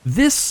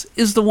This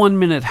is the 1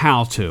 Minute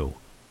How-To.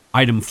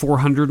 Item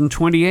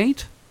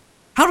 428,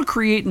 how to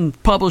create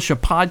and publish a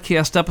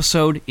podcast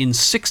episode in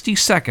 60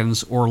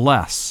 seconds or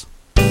less.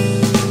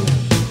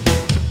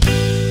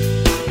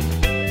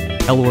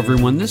 Hello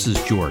everyone, this is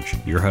George,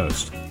 your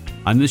host.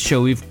 On this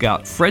show we've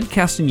got Fred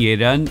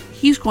Castaneda, and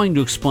he's going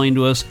to explain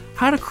to us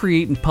how to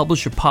create and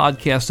publish a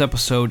podcast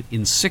episode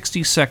in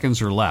 60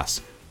 seconds or less.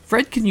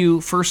 Fred, can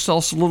you first tell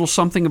us a little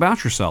something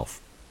about yourself?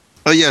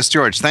 Oh, yes,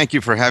 George. Thank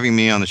you for having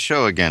me on the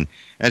show again.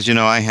 As you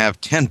know, I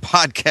have 10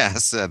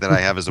 podcasts that I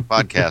have as a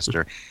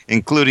podcaster,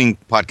 including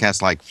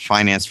podcasts like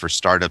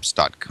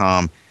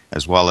financeforstartups.com,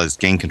 as well as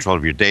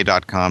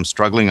gaincontrolofyourday.com,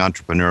 Struggling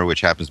Entrepreneur,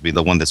 which happens to be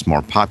the one that's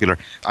more popular.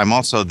 I'm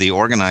also the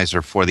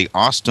organizer for the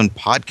Austin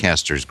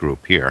Podcasters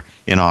Group here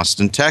in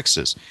Austin,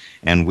 Texas.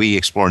 And we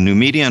explore new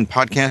media and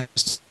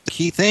podcasts,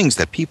 key things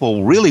that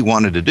people really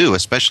wanted to do,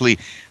 especially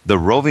the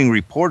roving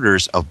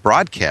reporters of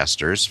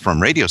broadcasters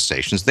from radio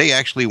stations. They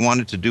actually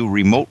wanted to do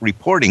remote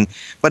reporting,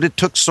 but it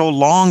took so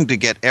long to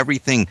get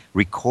everything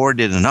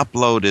recorded and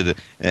uploaded,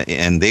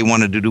 and they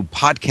wanted to do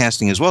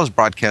podcasting as well as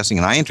broadcasting,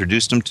 and I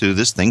introduced them to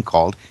this thing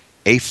called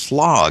a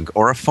flog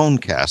or a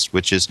phonecast,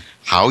 which is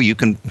how you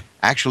can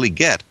actually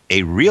get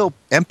a real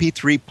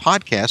MP3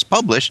 podcast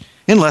published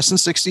in less than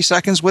 60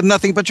 seconds with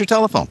nothing but your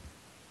telephone.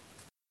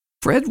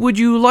 Fred, would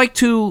you like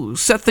to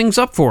set things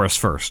up for us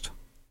first?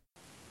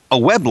 A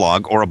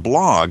weblog or a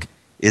blog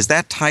is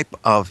that type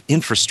of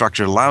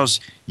infrastructure that allows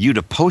you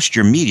to post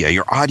your media,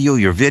 your audio,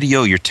 your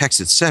video, your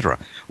text, etc.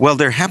 Well,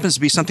 there happens to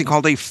be something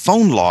called a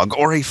phone log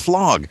or a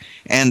flog.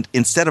 And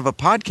instead of a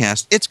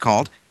podcast, it's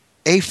called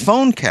a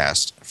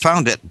phonecast,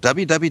 found at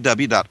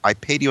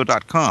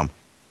www.ipadio.com.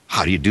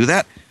 How do you do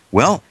that?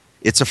 Well,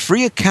 it's a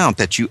free account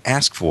that you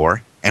ask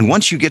for, and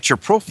once you get your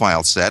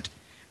profile set,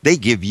 they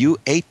give you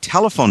a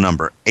telephone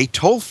number, a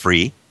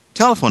toll-free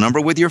telephone number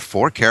with your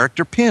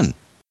 4-character PIN.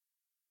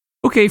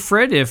 Okay,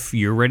 Fred, if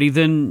you're ready,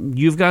 then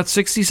you've got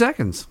 60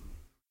 seconds.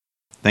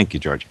 Thank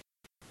you, George.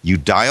 You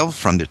dial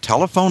from the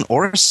telephone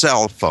or a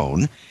cell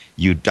phone,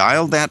 you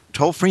dial that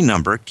toll-free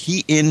number,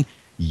 key in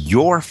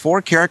your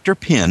 4-character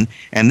PIN,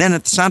 and then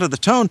at the sound of the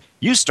tone,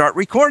 you start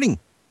recording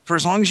for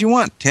as long as you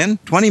want, 10,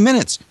 20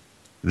 minutes.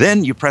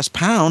 Then you press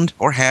pound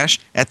or hash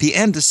at the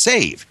end to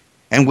save.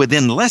 And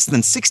within less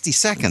than 60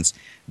 seconds,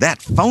 that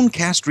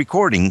phonecast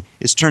recording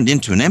is turned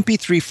into an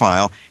MP3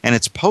 file, and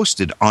it's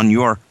posted on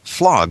your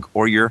flog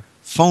or your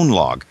phone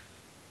log.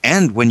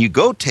 And when you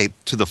go tape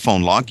to the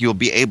phone log, you'll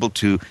be able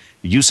to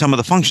use some of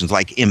the functions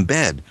like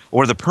embed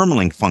or the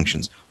permalink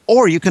functions,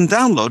 or you can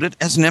download it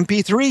as an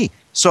MP3.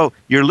 So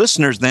your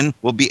listeners then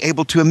will be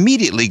able to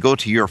immediately go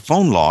to your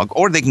phone log,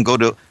 or they can go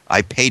to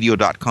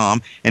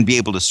ipadio.com and be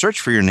able to search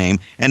for your name,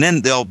 and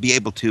then they'll be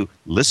able to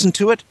listen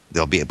to it,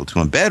 they'll be able to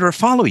embed or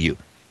follow you.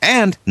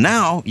 And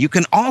now you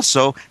can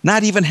also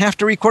not even have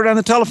to record on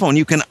the telephone.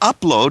 You can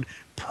upload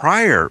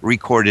prior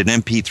recorded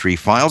MP3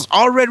 files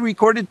already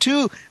recorded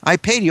to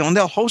iPadio, and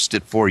they'll host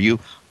it for you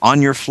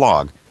on your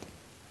flog.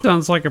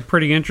 Sounds like a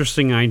pretty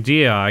interesting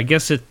idea. I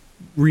guess it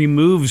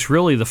removes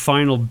really the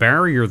final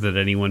barrier that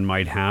anyone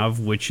might have,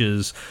 which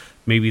is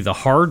maybe the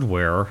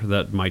hardware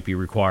that might be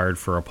required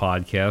for a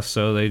podcast.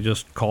 So they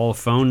just call a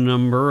phone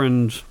number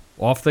and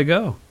off they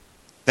go.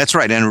 That's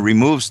right, and it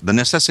removes the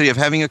necessity of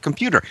having a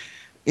computer.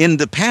 In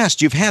the past,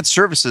 you've had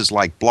services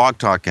like Blog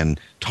Talk and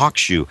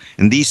TalkShoe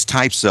and these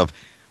types of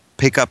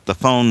pick up the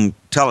phone,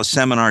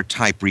 teleseminar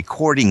type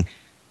recording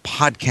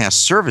podcast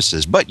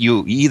services, but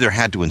you either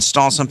had to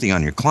install something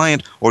on your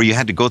client or you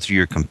had to go through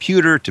your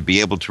computer to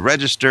be able to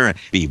register and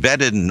be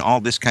vetted and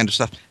all this kind of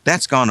stuff.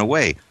 That's gone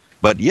away.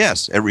 But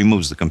yes, it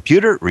removes the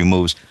computer, it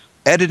removes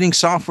editing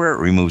software, it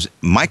removes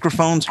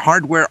microphones,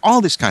 hardware,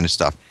 all this kind of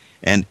stuff.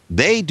 And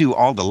they do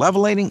all the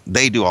leveling,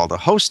 they do all the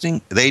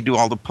hosting, they do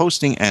all the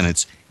posting, and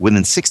it's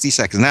within 60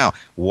 seconds. Now,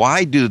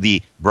 why do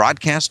the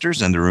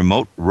broadcasters and the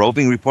remote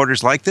roving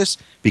reporters like this?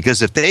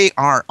 Because if they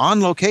are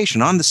on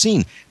location, on the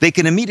scene, they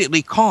can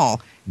immediately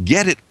call,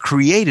 get it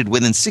created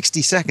within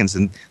 60 seconds,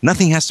 and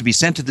nothing has to be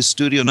sent to the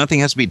studio, nothing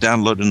has to be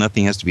downloaded,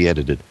 nothing has to be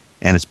edited,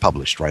 and it's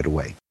published right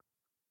away.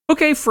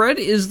 Okay, Fred,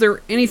 is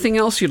there anything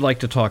else you'd like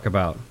to talk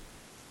about?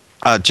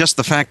 Just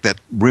the fact that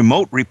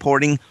remote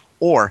reporting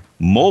or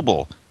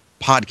mobile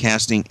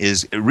podcasting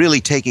is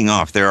really taking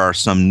off. There are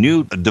some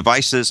new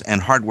devices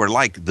and hardware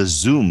like the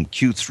Zoom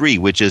Q3,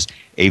 which is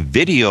a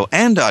video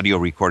and audio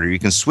recorder. You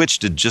can switch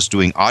to just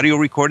doing audio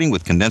recording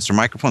with condenser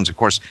microphones. Of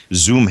course,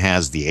 Zoom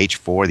has the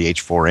H4, the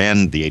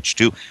H4n, the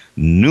H2,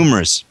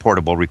 numerous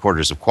portable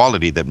recorders of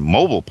quality that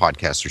mobile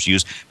podcasters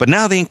use. But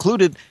now they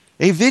included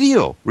a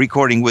video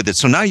recording with it.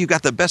 So now you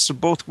got the best of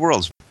both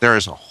worlds. There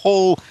is a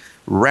whole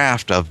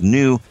raft of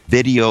new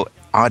video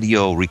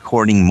audio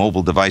recording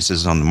mobile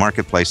devices on the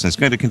marketplace, and it's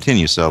going to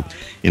continue. So,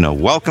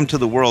 welcome to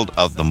the world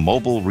of the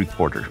mobile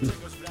reporter.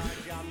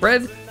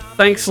 Fred,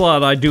 thanks a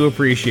lot. I do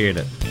appreciate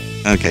it.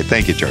 Okay,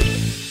 thank you, George.